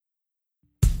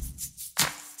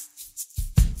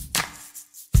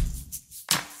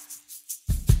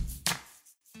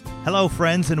Hello,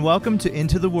 friends, and welcome to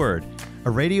Into the Word, a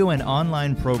radio and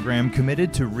online program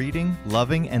committed to reading,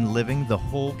 loving, and living the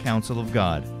whole counsel of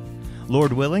God.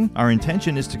 Lord willing, our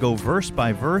intention is to go verse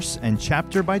by verse and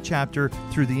chapter by chapter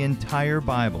through the entire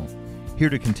Bible. Here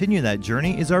to continue that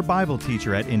journey is our Bible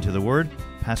teacher at Into the Word,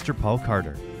 Pastor Paul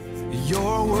Carter.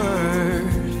 Your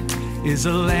word is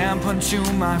a lamp unto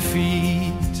my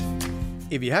feet.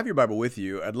 If you have your Bible with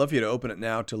you, I'd love you to open it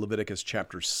now to Leviticus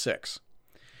chapter 6.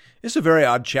 This is a very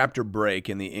odd chapter break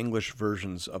in the English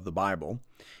versions of the Bible.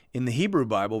 In the Hebrew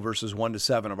Bible, verses 1 to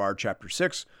 7 of our chapter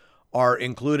 6 are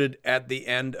included at the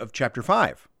end of chapter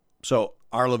 5. So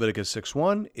our Leviticus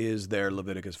 6:1 is their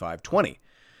Leviticus 5:20.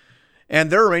 And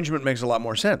their arrangement makes a lot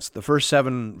more sense. The first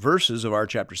 7 verses of our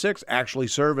chapter 6 actually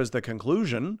serve as the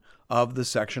conclusion of the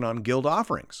section on guilt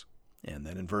offerings. And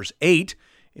then in verse 8,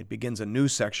 it begins a new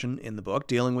section in the book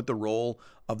dealing with the role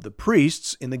of the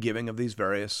priests in the giving of these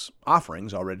various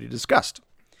offerings already discussed.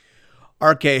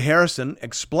 R.K. Harrison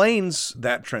explains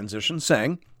that transition,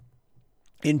 saying,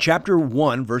 in chapter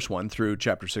 1, verse 1 through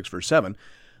chapter 6, verse 7,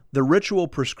 the ritual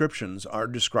prescriptions are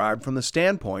described from the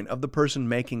standpoint of the person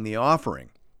making the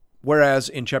offering, whereas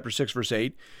in chapter 6, verse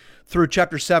 8 through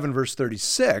chapter 7, verse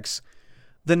 36,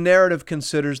 the narrative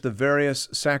considers the various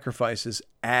sacrifices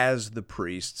as the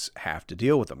priests have to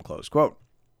deal with them, close quote.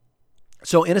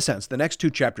 So in a sense, the next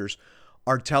 2 chapters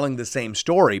are telling the same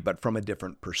story, but from a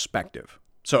different perspective.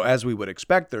 So as we would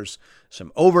expect, there's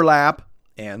some overlap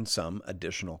and some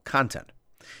additional content.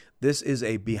 This is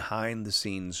a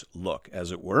behind-the-scenes look,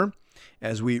 as it were,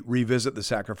 as we revisit the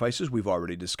sacrifices we've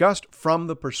already discussed from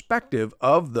the perspective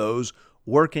of those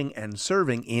working and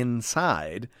serving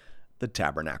inside the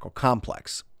tabernacle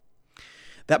complex.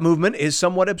 That movement is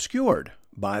somewhat obscured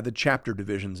by the chapter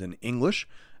divisions in English,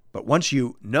 but once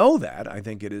you know that, I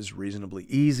think it is reasonably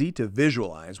easy to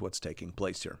visualize what's taking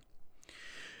place here.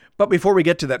 But before we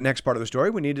get to that next part of the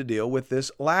story, we need to deal with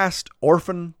this last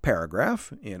orphan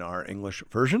paragraph in our English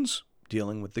versions,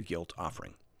 dealing with the guilt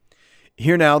offering.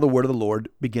 Hear now the word of the Lord,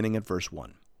 beginning at verse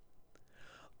 1.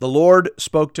 The Lord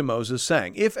spoke to Moses,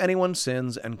 saying, if anyone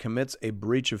sins and commits a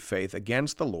breach of faith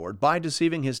against the Lord by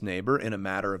deceiving his neighbor in a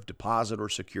matter of deposit or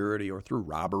security or through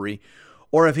robbery,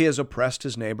 or if he has oppressed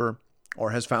his neighbor, or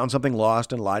has found something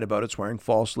lost and lied about it, swearing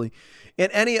falsely,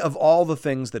 in any of all the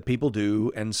things that people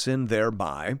do and sin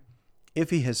thereby, if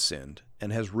he has sinned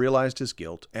and has realized his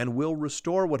guilt and will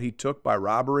restore what he took by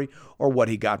robbery or what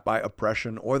he got by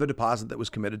oppression or the deposit that was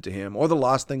committed to him or the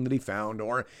lost thing that he found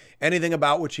or anything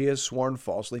about which he has sworn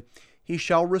falsely, he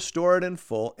shall restore it in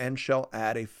full and shall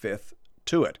add a fifth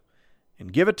to it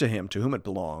and give it to him to whom it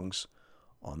belongs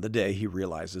on the day he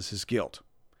realizes his guilt.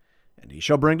 And he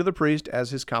shall bring to the priest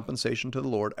as his compensation to the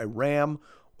Lord a ram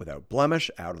without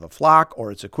blemish out of the flock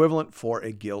or its equivalent for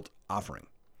a guilt offering.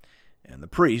 And the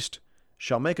priest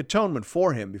shall make atonement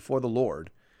for him before the Lord,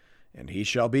 and he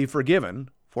shall be forgiven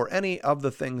for any of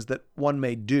the things that one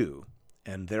may do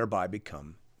and thereby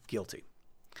become guilty.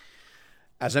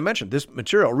 As I mentioned, this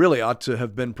material really ought to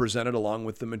have been presented along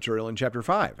with the material in chapter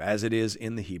 5, as it is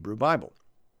in the Hebrew Bible.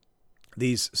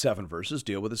 These 7 verses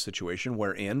deal with a situation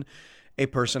wherein a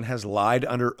person has lied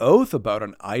under oath about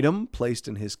an item placed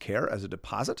in his care as a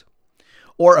deposit,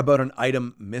 or about an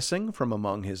item missing from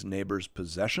among his neighbor's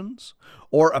possessions,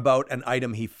 or about an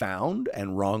item he found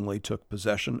and wrongly took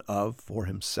possession of for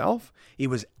himself. He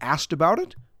was asked about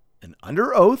it, and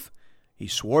under oath, he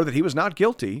swore that he was not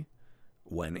guilty,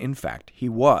 when in fact he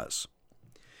was.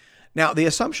 Now, the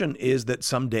assumption is that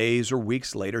some days or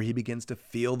weeks later, he begins to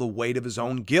feel the weight of his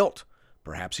own guilt.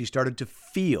 Perhaps he started to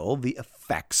feel the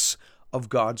effects of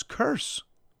God's curse.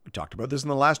 We talked about this in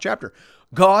the last chapter.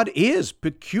 God is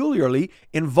peculiarly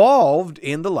involved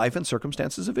in the life and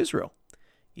circumstances of Israel.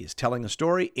 He is telling a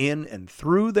story in and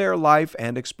through their life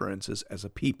and experiences as a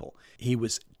people. He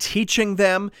was teaching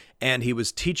them, and he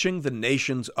was teaching the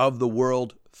nations of the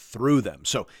world through them.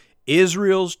 So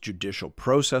Israel's judicial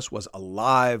process was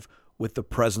alive with the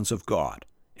presence of God.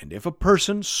 And if a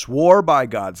person swore by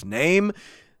God's name,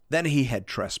 then he had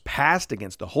trespassed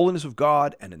against the holiness of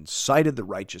God and incited the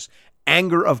righteous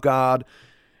anger of God.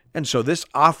 And so this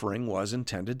offering was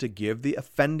intended to give the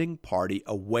offending party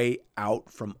a way out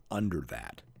from under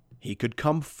that. He could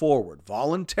come forward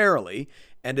voluntarily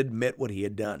and admit what he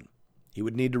had done. He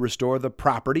would need to restore the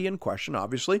property in question,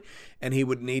 obviously, and he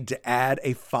would need to add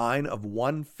a fine of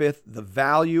 1/5 the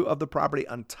value of the property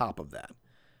on top of that.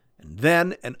 And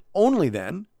then, and only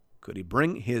then, could he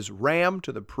bring his ram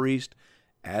to the priest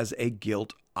as a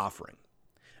guilt offering.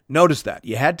 Notice that.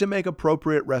 You had to make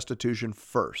appropriate restitution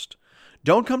first.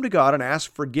 Don't come to God and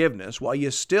ask forgiveness while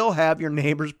you still have your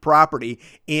neighbor's property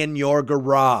in your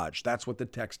garage. That's what the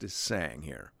text is saying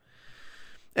here.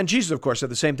 And Jesus, of course, said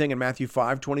the same thing in Matthew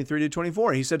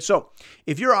 5:23-24. He said, so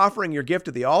if you're offering your gift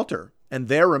at the altar and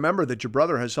there remember that your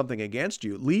brother has something against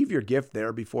you, leave your gift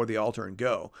there before the altar and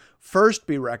go. First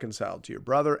be reconciled to your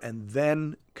brother and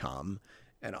then come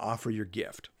and offer your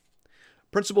gift.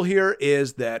 Principle here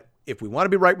is that if we want to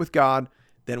be right with God,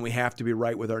 then we have to be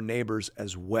right with our neighbors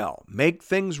as well. Make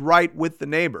things right with the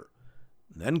neighbor,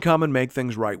 then come and make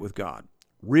things right with God.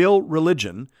 Real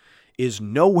religion is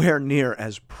nowhere near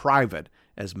as private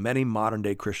as many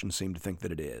modern-day Christians seem to think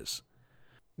that it is.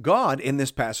 God, in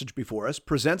this passage before us,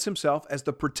 presents himself as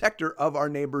the protector of our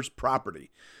neighbor's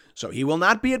property. So he will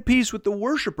not be at peace with the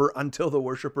worshiper until the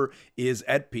worshiper is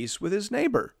at peace with his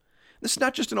neighbor. This is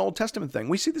not just an Old Testament thing.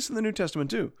 We see this in the New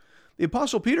Testament too. The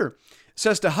Apostle Peter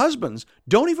says to husbands,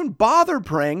 don't even bother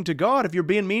praying to God if you're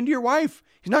being mean to your wife.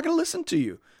 He's not going to listen to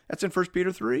you. That's in 1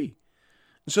 Peter 3.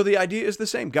 So the idea is the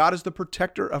same. God is the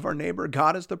protector of our neighbor.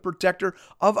 God is the protector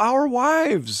of our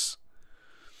wives.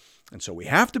 And so we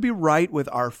have to be right with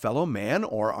our fellow man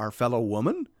or our fellow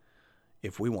woman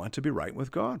if we want to be right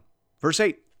with God. Verse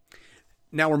 8.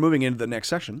 Now we're moving into the next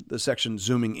section, the section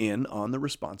zooming in on the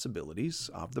responsibilities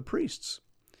of the priests.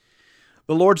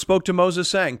 The Lord spoke to Moses,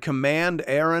 saying, command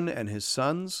Aaron and his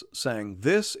sons, saying,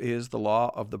 this is the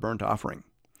law of the burnt offering.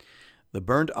 The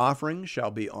burnt offering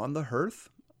shall be on the hearth,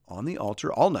 on the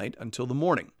altar, all night until the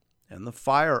morning, and the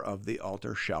fire of the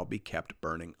altar shall be kept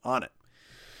burning on it.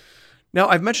 Now,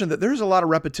 I've mentioned that there's a lot of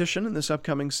repetition in this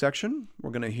upcoming section.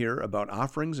 We're going to hear about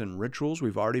offerings and rituals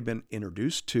we've already been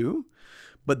introduced to,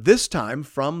 but this time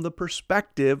from the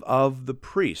perspective of the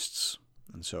priests.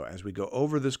 And so as we go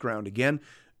over this ground again,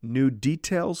 new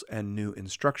details and new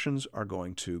instructions are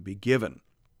going to be given.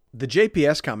 The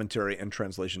JPS commentary and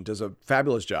translation does a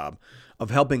fabulous job of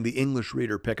helping the English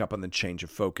reader pick up on the change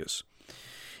of focus.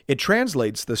 It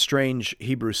translates the strange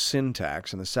Hebrew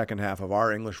syntax in the second half of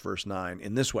our English verse 9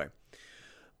 in this way.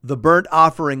 The burnt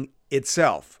offering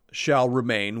itself shall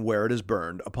remain where it is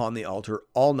burned upon the altar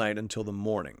all night until the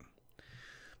morning.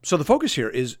 So the focus here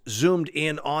is zoomed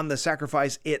in on the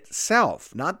sacrifice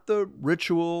itself, not the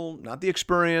ritual, not the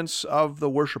experience of the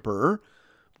worshiper,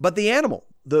 but the animal,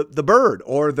 the bird,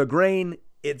 or the grain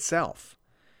itself.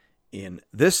 In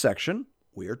this section,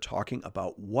 we are talking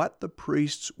about what the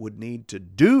priests would need to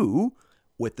do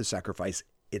with the sacrifice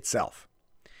itself.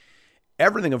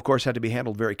 Everything, of course, had to be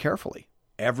handled very carefully.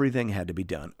 Everything had to be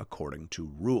done according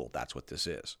to rule. That's what this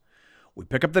is. We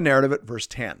pick up the narrative at verse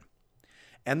 10.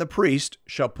 And the priest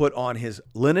shall put on his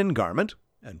linen garment,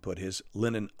 and put his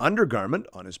linen undergarment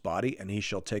on his body, and he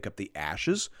shall take up the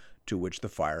ashes to which the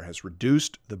fire has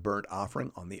reduced the burnt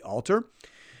offering on the altar,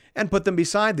 and put them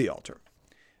beside the altar.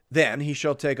 Then he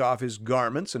shall take off his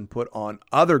garments and put on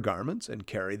other garments, and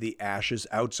carry the ashes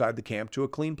outside the camp to a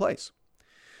clean place.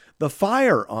 The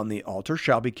fire on the altar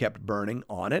shall be kept burning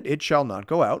on it. It shall not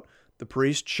go out. The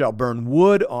priest shall burn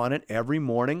wood on it every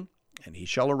morning, and he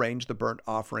shall arrange the burnt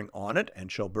offering on it,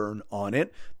 and shall burn on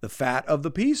it the fat of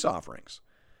the peace offerings.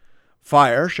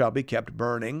 Fire shall be kept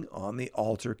burning on the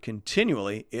altar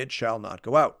continually. It shall not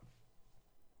go out.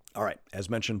 All right,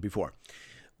 as mentioned before,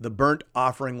 the burnt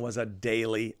offering was a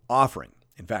daily offering.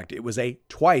 In fact, it was a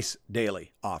twice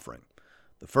daily offering.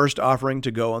 The first offering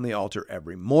to go on the altar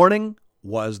every morning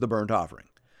was the burnt offering.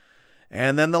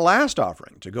 And then the last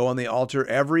offering to go on the altar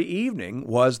every evening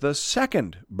was the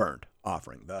second burnt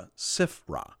offering, the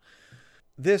sifra.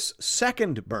 This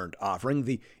second burnt offering,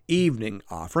 the evening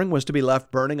offering, was to be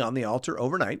left burning on the altar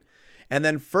overnight. And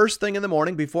then first thing in the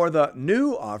morning before the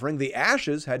new offering, the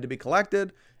ashes had to be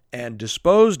collected and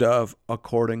disposed of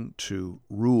according to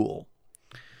rule.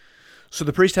 So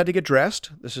the priest had to get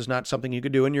dressed. This is not something you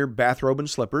could do in your bathrobe and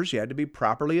slippers. You had to be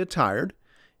properly attired.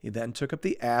 He then took up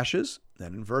the ashes.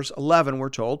 Then in verse 11, we're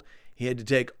told he had to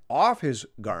take off his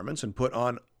garments and put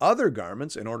on other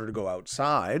garments in order to go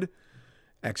outside.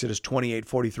 Exodus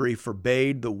 28:43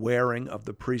 forbade the wearing of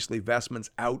the priestly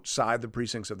vestments outside the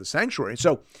precincts of the sanctuary.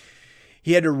 So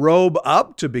he had to robe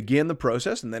up to begin the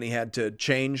process, and then he had to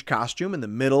change costume in the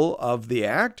middle of the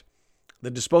act. The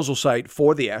disposal site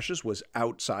for the ashes was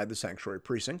outside the sanctuary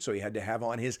precinct, so he had to have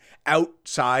on his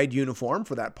outside uniform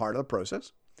for that part of the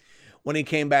process. When he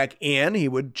came back in, he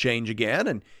would change again,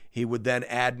 and he would then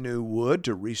add new wood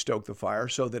to restoke the fire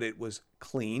so that it was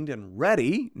cleaned and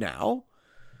ready now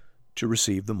to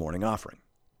receive the morning offering.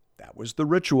 That was the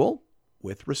ritual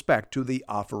with respect to the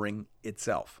offering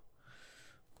itself.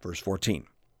 Verse 14.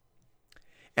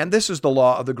 And this is the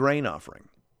law of the grain offering.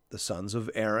 The sons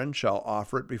of Aaron shall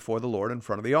offer it before the Lord in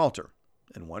front of the altar,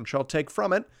 and one shall take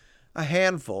from it a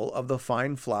handful of the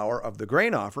fine flour of the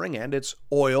grain offering and its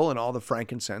oil and all the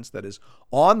frankincense that is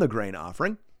on the grain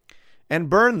offering, and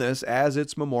burn this as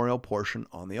its memorial portion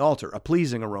on the altar, a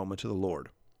pleasing aroma to the Lord.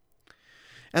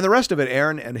 And the rest of it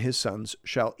Aaron and his sons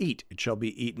shall eat. It shall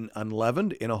be eaten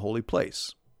unleavened in a holy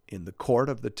place. In the court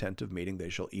of the tent of meeting they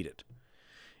shall eat it.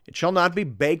 It shall not be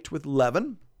baked with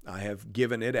leaven. I have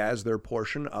given it as their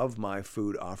portion of my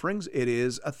food offerings. It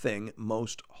is a thing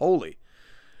most holy,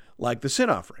 like the sin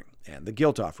offering and the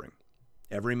guilt offering.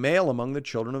 Every male among the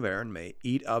children of Aaron may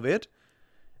eat of it,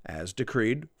 as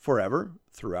decreed forever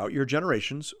throughout your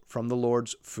generations from the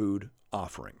Lord's food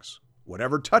offerings.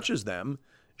 Whatever touches them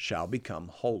shall become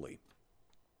holy.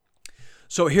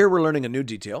 So here we're learning a new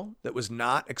detail that was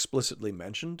not explicitly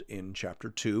mentioned in chapter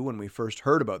 2 when we first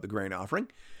heard about the grain offering.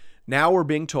 Now we're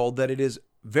being told that it is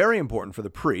very important for the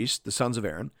priests, the sons of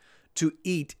Aaron, to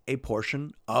eat a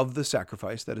portion of the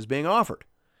sacrifice that is being offered.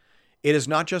 It is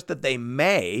not just that they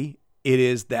may, it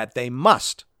is that they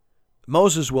must.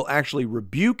 Moses will actually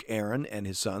rebuke Aaron and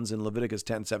his sons in Leviticus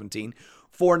 10:17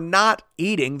 for not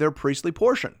eating their priestly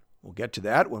portion. We'll get to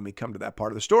that when we come to that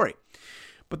part of the story.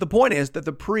 But the point is that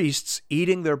the priests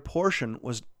eating their portion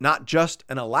was not just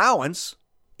an allowance,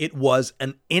 it was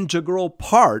an integral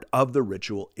part of the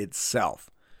ritual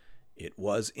itself. It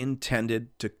was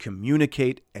intended to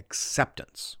communicate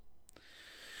acceptance.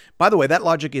 By the way, that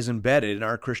logic is embedded in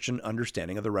our Christian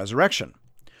understanding of the resurrection.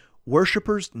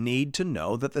 Worshippers need to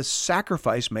know that the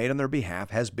sacrifice made on their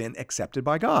behalf has been accepted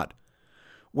by God.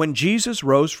 When Jesus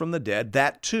rose from the dead,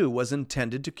 that too was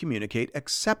intended to communicate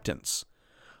acceptance.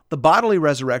 The bodily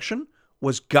resurrection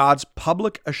was God's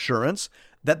public assurance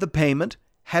that the payment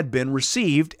had been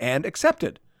received and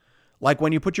accepted. Like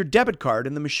when you put your debit card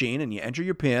in the machine and you enter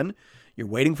your PIN, you're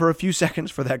waiting for a few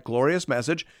seconds for that glorious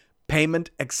message, payment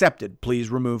accepted, please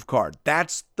remove card.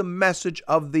 That's the message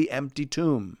of the empty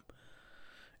tomb.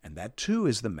 And that too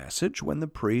is the message when the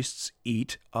priests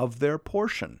eat of their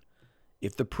portion.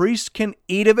 If the priest can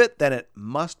eat of it, then it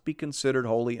must be considered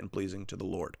holy and pleasing to the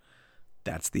Lord.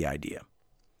 That's the idea.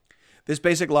 This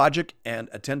basic logic and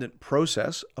attendant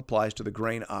process applies to the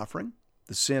grain offering,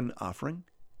 the sin offering,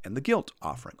 and the guilt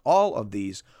offering. All of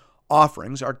these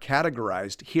offerings are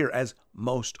categorized here as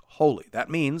most holy. That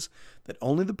means that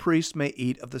only the priest may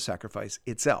eat of the sacrifice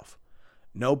itself.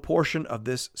 No portion of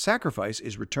this sacrifice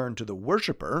is returned to the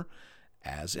worshiper,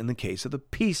 as in the case of the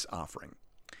peace offering.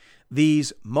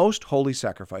 These most holy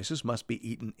sacrifices must be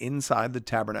eaten inside the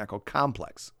tabernacle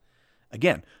complex.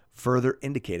 Again, further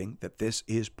indicating that this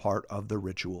is part of the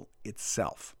ritual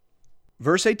itself.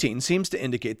 Verse 18 seems to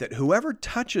indicate that whoever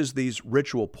touches these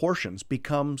ritual portions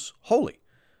becomes holy.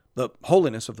 The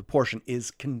holiness of the portion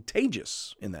is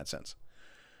contagious in that sense.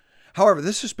 However,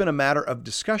 this has been a matter of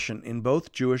discussion in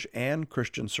both Jewish and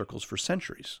Christian circles for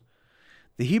centuries.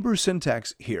 The Hebrew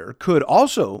syntax here could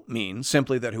also mean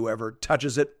simply that whoever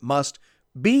touches it must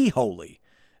be holy,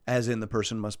 as in the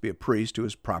person must be a priest who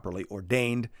is properly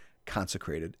ordained,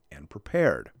 consecrated, and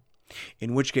prepared.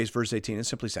 In which case, verse 18 is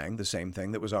simply saying the same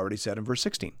thing that was already said in verse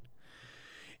 16.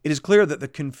 It is clear that the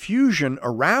confusion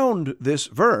around this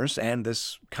verse and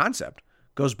this concept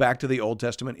goes back to the Old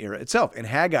Testament era itself. In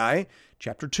Haggai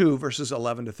chapter 2, verses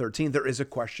 11 to 13, there is a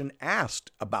question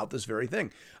asked about this very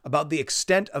thing, about the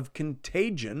extent of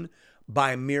contagion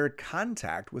by mere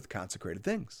contact with consecrated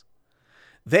things.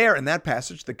 There, in that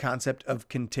passage, the concept of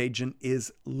contagion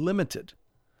is limited.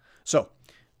 So,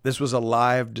 this was a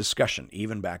live discussion,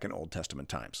 even back in Old Testament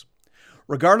times.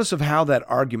 Regardless of how that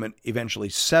argument eventually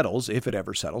settles, if it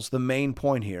ever settles, the main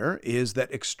point here is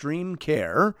that extreme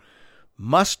care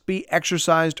must be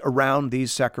exercised around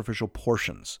these sacrificial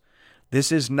portions.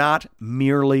 This is not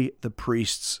merely the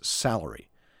priest's salary.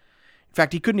 In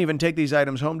fact, he couldn't even take these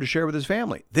items home to share with his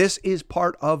family. This is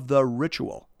part of the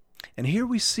ritual. And here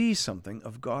we see something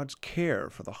of God's care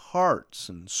for the hearts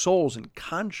and souls and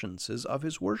consciences of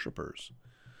his worshipers.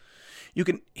 You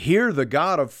can hear the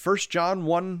God of 1 John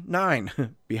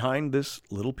 1:9 behind this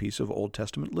little piece of Old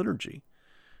Testament liturgy.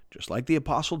 Just like the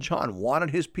Apostle John wanted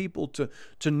his people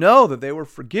to know that they were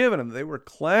forgiven and that they were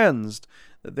cleansed,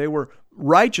 that they were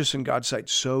righteous in God's sight,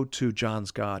 so too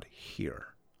John's God here.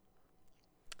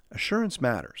 Assurance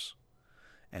matters,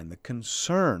 and the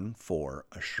concern for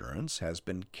assurance has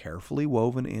been carefully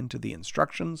woven into the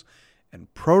instructions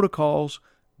and protocols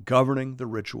governing the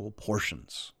ritual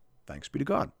portions. Thanks be to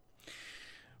God.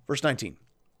 Verse 19,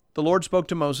 the Lord spoke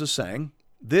to Moses, saying,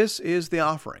 "This is the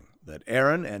offering that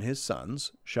Aaron and his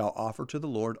sons shall offer to the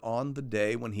Lord on the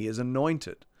day when he is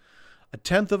anointed,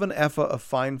 1/10 of an ephah of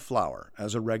fine flour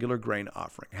as a regular grain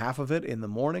offering, half of it in the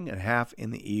morning and half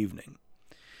in the evening.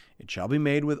 It shall be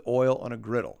made with oil on a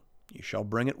griddle. You shall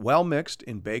bring it well mixed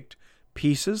in baked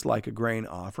pieces like a grain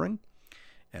offering,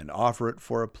 and offer it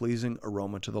for a pleasing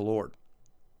aroma to the Lord.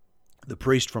 The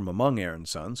priest from among Aaron's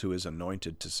sons, who is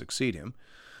anointed to succeed him,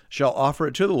 shall offer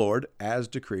it to the Lord as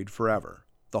decreed forever.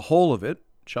 The whole of it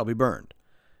shall be burned.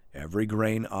 Every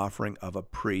grain offering of a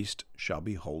priest shall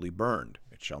be wholly burned.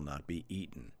 It shall not be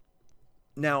eaten.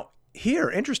 Now, here,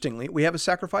 interestingly, we have a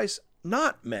sacrifice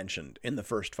not mentioned in the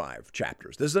first 5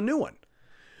 chapters. This is a new one.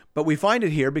 But we find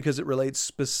it here because it relates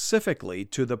specifically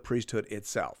to the priesthood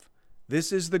itself.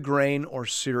 This is the grain or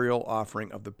cereal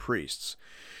offering of the priests.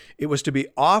 It was to be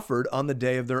offered on the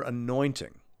day of their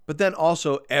anointing, but then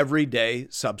also every day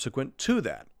subsequent to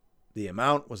that. The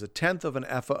amount was 1/10 of an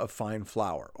ephah of fine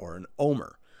flour, or an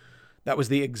omer. That was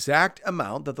the exact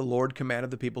amount that the Lord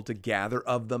commanded the people to gather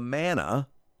of the manna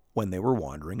when they were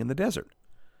wandering in the desert.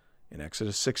 In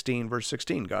Exodus 16, verse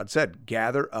 16, God said,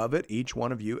 "Gather of it, each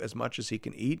one of you, as much as he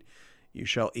can eat. You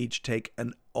shall each take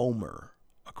an omer,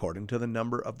 according to the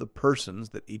number of the persons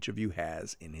that each of you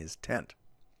has in his tent."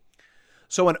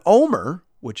 So an omer,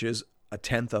 which is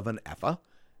 1/10 of an ephah,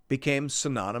 became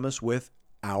synonymous with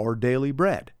our daily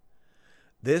bread.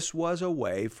 This was a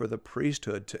way for the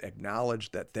priesthood to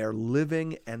acknowledge that their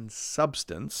living and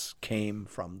substance came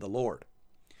from the Lord.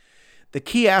 The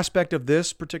key aspect of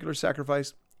this particular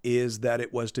sacrifice is that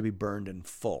it was to be burned in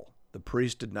full. The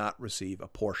priest did not receive a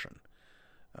portion.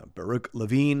 Baruch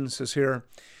Levine says here,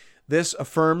 this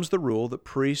affirms the rule that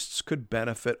priests could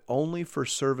benefit only for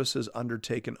services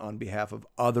undertaken on behalf of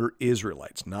other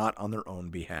Israelites, not on their own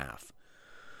behalf.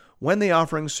 When the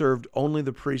offering served only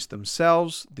the priests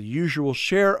themselves, the usual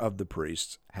share of the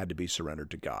priests had to be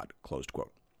surrendered to God. Closed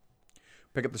quote.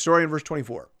 Pick up the story in verse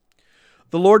 24.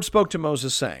 The Lord spoke to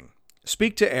Moses, saying,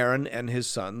 "Speak to Aaron and his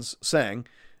sons, saying,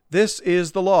 This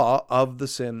is the law of the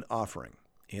sin offering.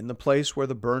 In the place where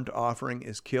the burnt offering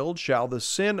is killed shall the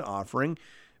sin offering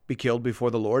be killed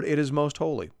before the Lord. It is most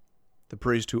holy. The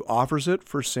priest who offers it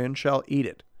for sin shall eat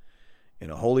it. In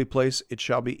a holy place it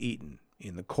shall be eaten,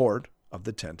 in the court of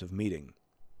the tent of meeting.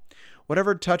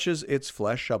 Whatever touches its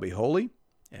flesh shall be holy,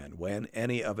 and when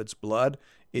any of its blood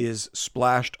is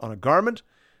splashed on a garment,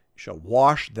 you shall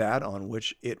wash that on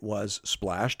which it was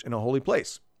splashed in a holy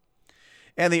place.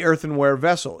 And the earthenware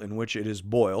vessel in which it is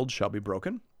boiled shall be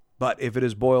broken. But if it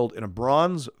is boiled in a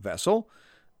bronze vessel,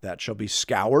 that shall be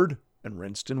scoured and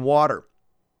rinsed in water.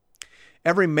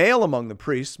 Every male among the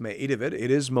priests may eat of it.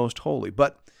 It is most holy.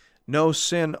 But no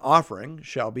sin offering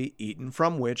shall be eaten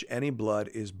from which any blood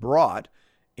is brought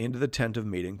into the tent of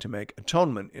meeting to make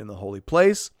atonement in the holy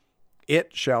place.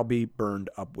 It shall be burned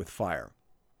up with fire."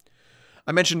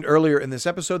 I mentioned earlier in this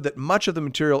episode that much of the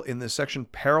material in this section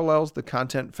parallels the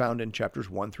content found in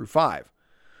chapters 1 through 5.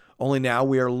 Only now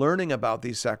we are learning about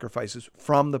these sacrifices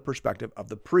from the perspective of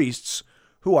the priests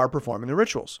who are performing the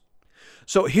rituals.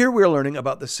 So here we are learning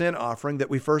about the sin offering that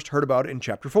we first heard about in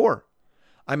chapter 4.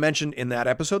 I mentioned in that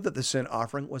episode that the sin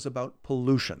offering was about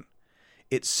pollution.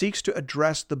 It seeks to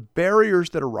address the barriers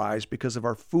that arise because of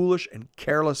our foolish and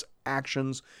careless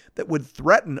actions that would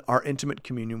threaten our intimate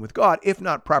communion with God if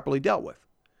not properly dealt with.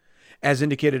 As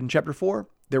indicated in chapter 4,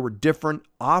 there were different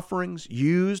offerings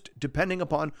used depending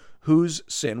upon whose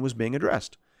sin was being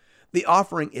addressed. The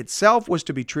offering itself was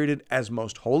to be treated as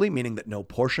most holy, meaning that no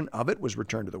portion of it was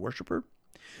returned to the worshiper.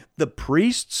 The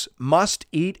priests must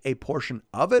eat a portion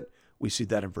of it. We see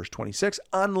that in verse 26,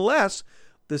 unless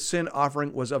the sin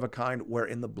offering was of a kind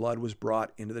wherein the blood was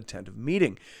brought into the tent of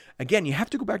meeting. Again, you have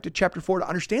to go back to chapter 4 to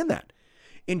understand that.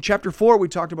 In chapter 4, we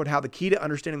talked about how the key to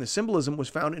understanding the symbolism was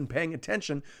found in paying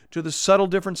attention to the subtle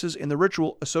differences in the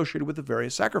ritual associated with the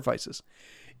various sacrifices.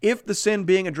 If the sin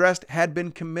being addressed had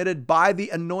been committed by the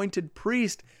anointed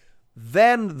priest,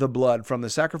 then the blood from the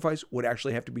sacrifice would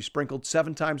actually have to be sprinkled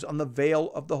 7 times on the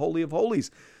veil of the Holy of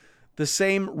Holies. The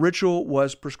same ritual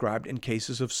was prescribed in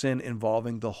cases of sin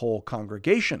involving the whole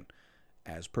congregation,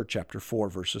 as per chapter 4,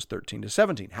 verses 13 to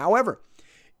 17. However,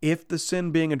 if the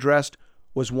sin being addressed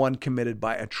was one committed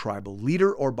by a tribal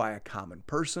leader or by a common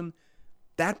person,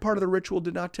 that part of the ritual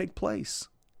did not take place.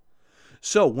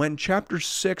 So when chapter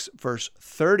 6, verse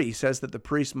 30 says that the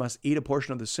priest must eat a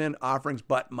portion of the sin offerings,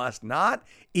 but must not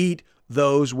eat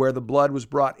those where the blood was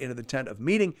brought into the tent of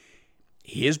meeting,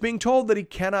 he is being told that he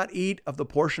cannot eat of the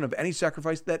portion of any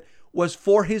sacrifice that was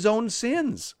for his own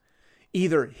sins,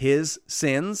 either his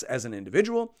sins as an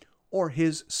individual or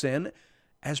his sin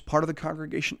as part of the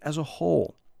congregation as a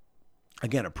whole.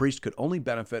 Again, a priest could only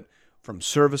benefit from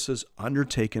services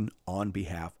undertaken on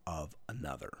behalf of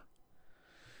another.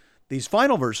 These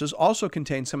final verses also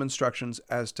contain some instructions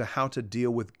as to how to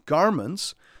deal with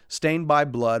garments stained by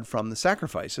blood from the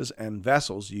sacrifices and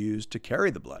vessels used to carry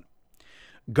the blood.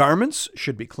 Garments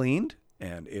should be cleaned,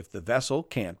 and if the vessel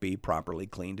can't be properly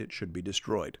cleaned, it should be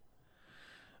destroyed.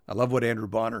 I love what Andrew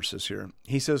Bonner says here.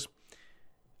 He says,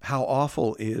 How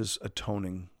awful is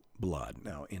atoning blood?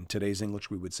 Now, in today's English,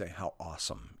 we would say how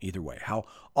awesome. Either way, how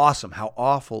awesome, how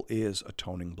awful is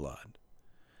atoning blood?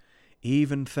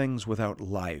 Even things without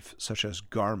life, such as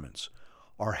garments,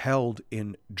 are held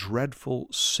in dreadful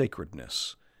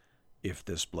sacredness if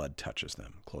this blood touches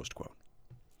them. Closed quote.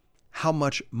 How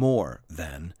much more,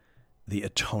 then, the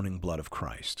atoning blood of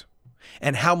Christ?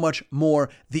 And how much more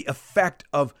the effect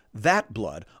of that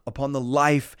blood upon the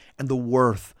life and the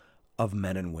worth of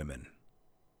men and women?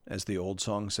 As the old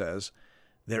song says,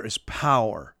 there is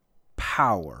power,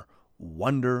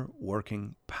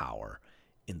 wonder-working power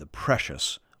in the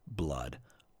precious blood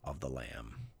of the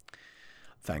Lamb.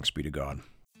 Thanks be to God.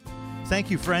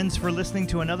 Thank you, friends, for listening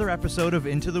to another episode of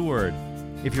Into the Word.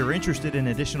 If you're interested in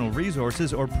additional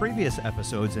resources or previous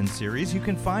episodes and series, you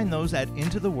can find those at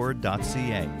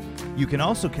intotheword.ca. You can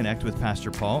also connect with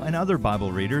Pastor Paul and other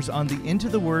Bible readers on the Into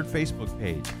the Word Facebook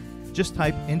page. Just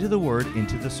type Into the Word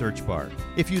into the search bar.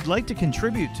 If you'd like to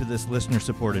contribute to this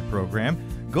listener-supported program,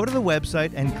 go to the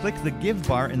website and click the Give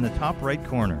bar in the top right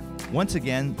corner. Once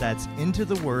again, that's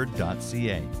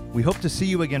intotheword.ca. We hope to see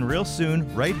you again real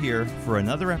soon, right here, for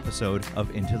another episode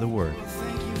of Into the Word.